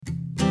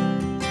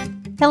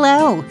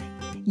Hello,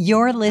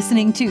 you're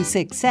listening to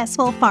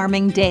Successful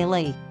Farming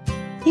Daily.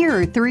 Here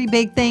are 3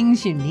 big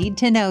things you need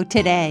to know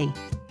today.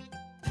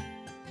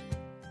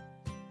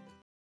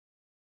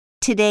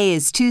 Today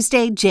is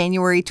Tuesday,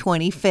 January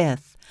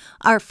 25th.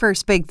 Our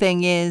first big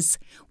thing is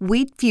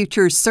wheat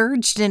futures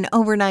surged in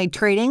overnight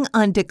trading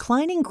on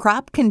declining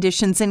crop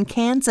conditions in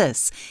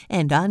Kansas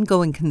and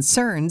ongoing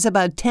concerns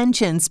about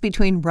tensions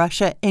between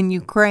Russia and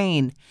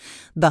Ukraine.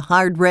 The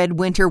hard red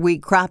winter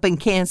wheat crop in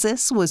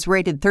Kansas was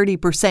rated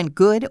 30%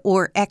 good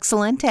or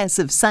excellent as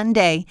of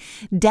Sunday,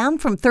 down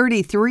from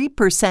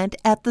 33%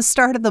 at the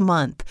start of the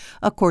month,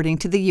 according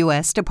to the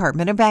U.S.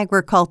 Department of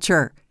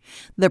Agriculture.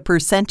 The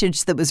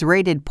percentage that was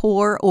rated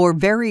poor or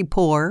very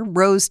poor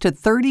rose to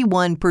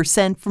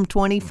 31% from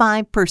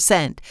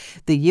 25%,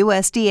 the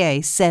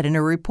USDA said in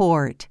a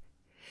report.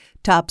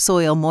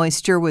 Topsoil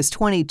moisture was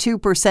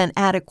 22%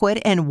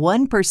 adequate and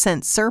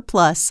 1%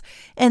 surplus,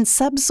 and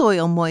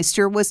subsoil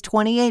moisture was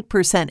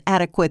 28%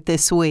 adequate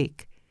this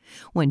week.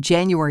 When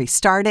January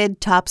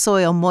started,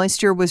 topsoil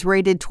moisture was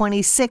rated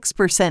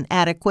 26%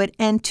 adequate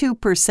and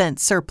 2%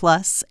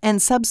 surplus,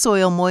 and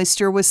subsoil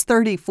moisture was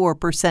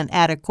 34%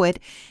 adequate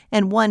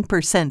and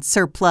 1%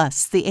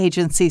 surplus, the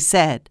agency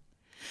said.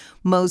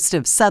 Most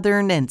of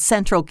southern and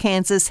central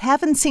Kansas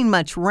haven't seen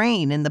much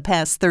rain in the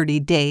past 30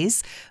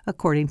 days,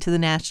 according to the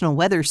National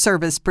Weather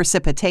Service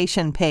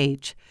precipitation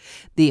page.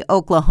 The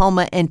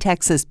Oklahoma and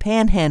Texas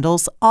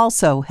panhandles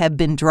also have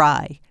been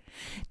dry.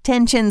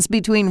 Tensions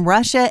between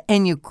Russia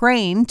and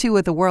Ukraine, 2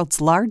 of the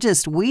world's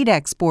largest wheat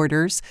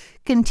exporters,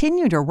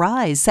 continue to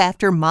rise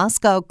after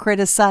Moscow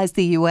criticized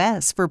the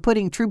U.S. for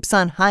putting troops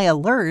on high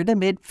alert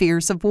amid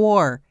fears of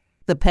war.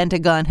 The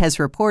Pentagon has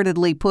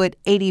reportedly put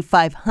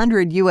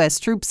 8,500 U.S.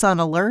 troops on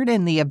alert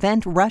in the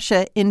event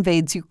Russia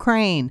invades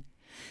Ukraine.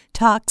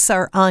 Talks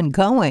are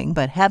ongoing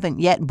but haven't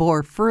yet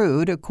bore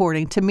fruit,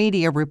 according to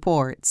media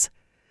reports.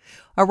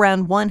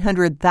 Around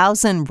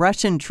 100,000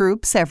 Russian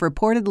troops have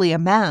reportedly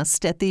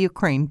amassed at the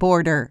Ukraine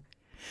border.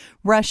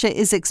 Russia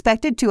is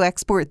expected to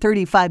export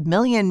 35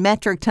 million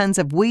metric tons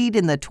of wheat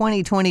in the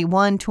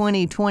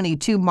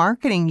 2021-2022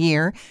 marketing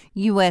year,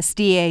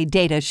 USDA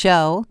data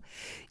show.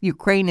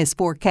 Ukraine is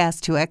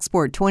forecast to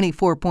export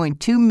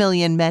 24.2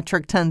 million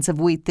metric tons of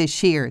wheat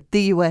this year,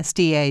 the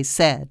USDA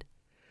said.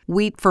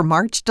 Wheat for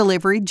March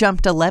delivery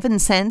jumped 11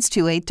 cents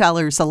to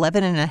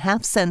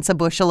 $8.11 a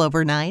bushel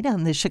overnight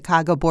on the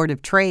Chicago Board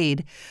of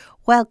Trade,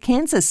 while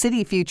Kansas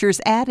City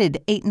futures added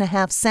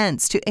 8.5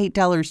 cents to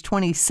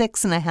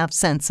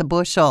 $8.26 a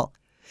bushel.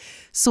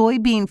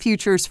 Soybean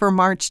futures for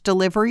March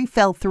delivery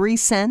fell 3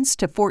 cents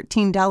to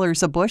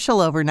 $14 a bushel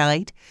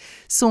overnight.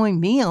 Soy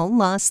meal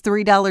lost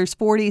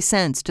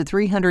 $3.40 to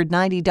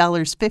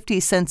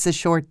 $390.50 a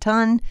short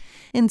ton,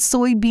 and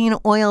soybean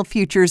oil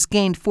futures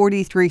gained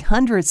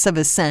 0.43 of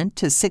a cent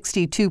to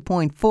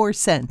 62.4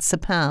 cents a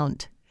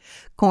pound.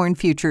 Corn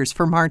futures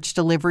for March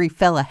delivery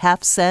fell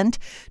 0.5 cent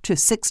to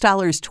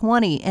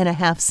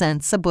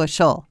 $6.20 a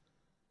bushel.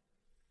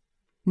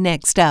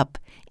 Next up,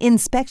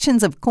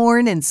 inspections of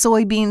corn and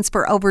soybeans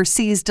for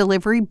overseas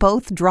delivery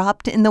both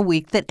dropped in the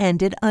week that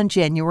ended on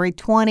January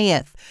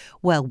 20th,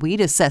 while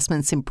wheat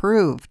assessments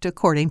improved,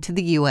 according to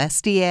the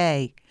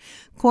USDA.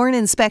 Corn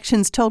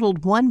inspections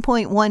totaled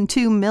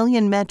 1.12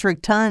 million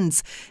metric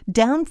tons,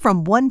 down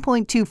from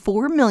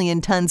 1.24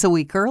 million tons a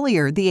week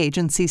earlier, the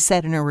agency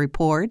said in a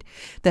report.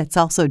 That's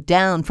also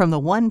down from the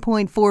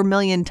 1.4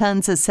 million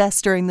tons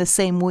assessed during the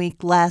same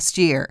week last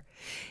year.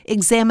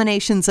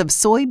 Examinations of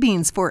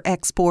soybeans for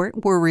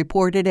export were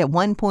reported at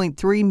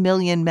 1.3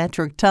 million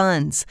metric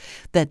tons.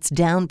 That's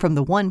down from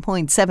the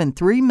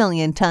 1.73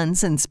 million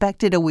tons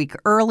inspected a week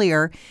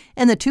earlier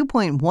and the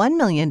 2.1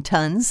 million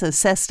tons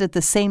assessed at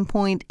the same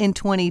point in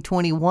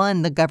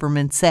 2021, the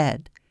government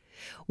said.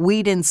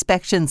 Wheat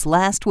inspections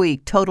last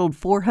week totaled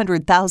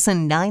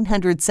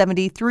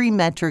 400,973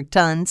 metric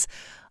tons,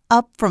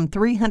 up from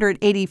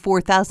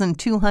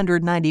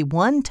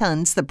 384,291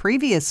 tons the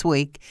previous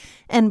week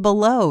and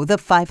below the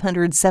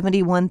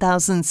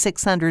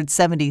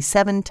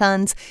 571,677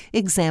 tons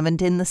examined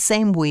in the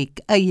same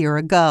week a year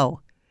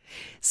ago.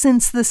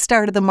 Since the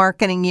start of the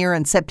marketing year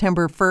on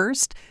September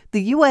 1st,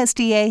 the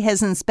USDA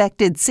has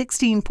inspected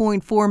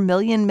 16.4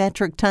 million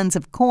metric tons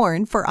of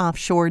corn for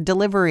offshore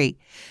delivery,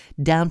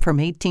 down from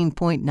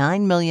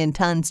 18.9 million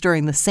tons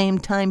during the same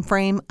time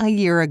frame a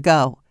year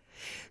ago.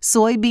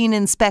 Soybean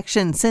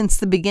inspections since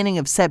the beginning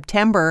of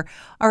September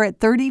are at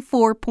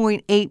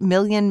 34.8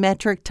 million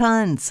metric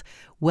tons,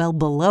 well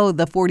below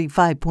the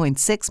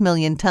 45.6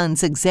 million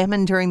tons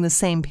examined during the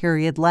same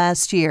period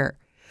last year.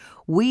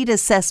 Wheat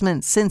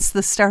assessments since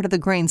the start of the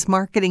grains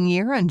marketing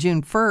year on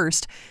June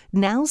 1st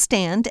now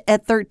stand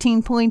at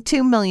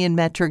 13.2 million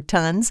metric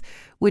tons,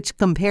 which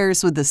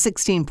compares with the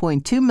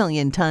 16.2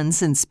 million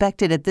tons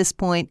inspected at this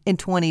point in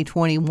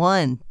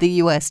 2021,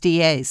 the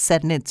USDA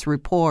said in its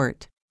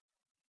report.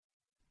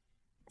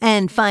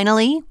 And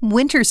finally,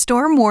 winter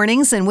storm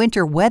warnings and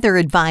winter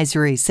weather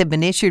advisories have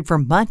been issued for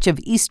much of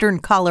eastern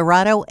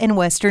Colorado and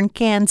western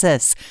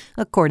Kansas,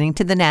 according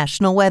to the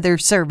National Weather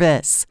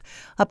Service.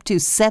 Up to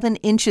 7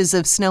 inches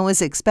of snow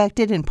is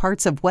expected in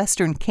parts of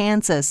western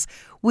Kansas,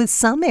 with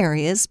some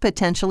areas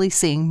potentially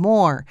seeing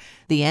more,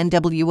 the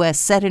NWS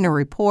said in a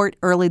report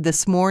early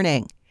this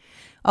morning.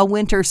 A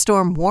winter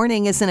storm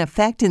warning is in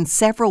effect in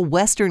several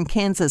western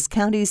Kansas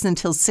counties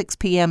until 6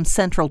 p.m.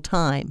 Central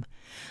Time.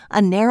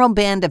 A narrow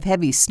band of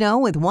heavy snow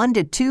with 1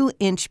 to 2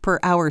 inch per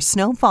hour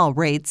snowfall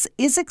rates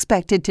is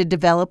expected to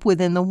develop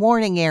within the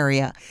warning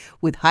area,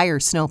 with higher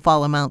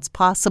snowfall amounts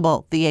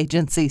possible, the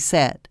agency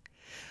said.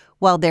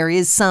 While there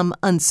is some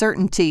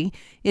uncertainty,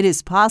 it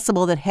is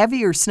possible that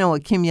heavier snow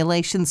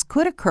accumulations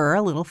could occur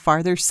a little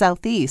farther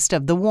southeast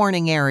of the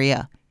warning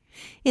area.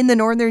 In the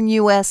northern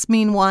U.S.,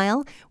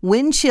 meanwhile,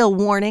 wind chill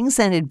warnings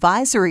and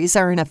advisories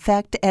are in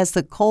effect as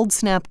the cold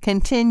snap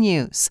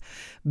continues.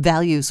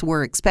 Values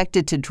were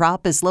expected to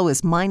drop as low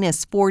as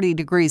minus 40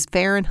 degrees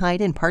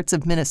Fahrenheit in parts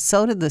of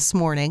Minnesota this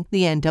morning,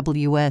 the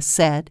NWS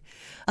said.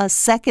 A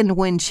second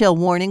wind chill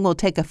warning will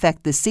take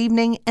effect this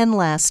evening and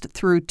last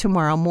through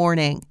tomorrow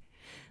morning.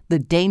 The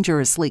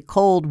dangerously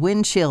cold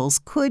wind chills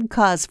could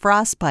cause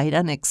frostbite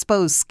on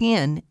exposed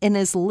skin in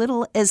as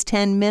little as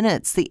 10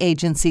 minutes, the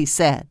agency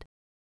said.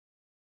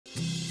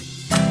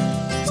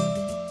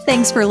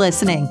 Thanks for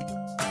listening.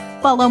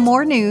 Follow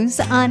more news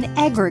on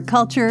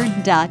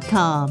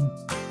agriculture.com.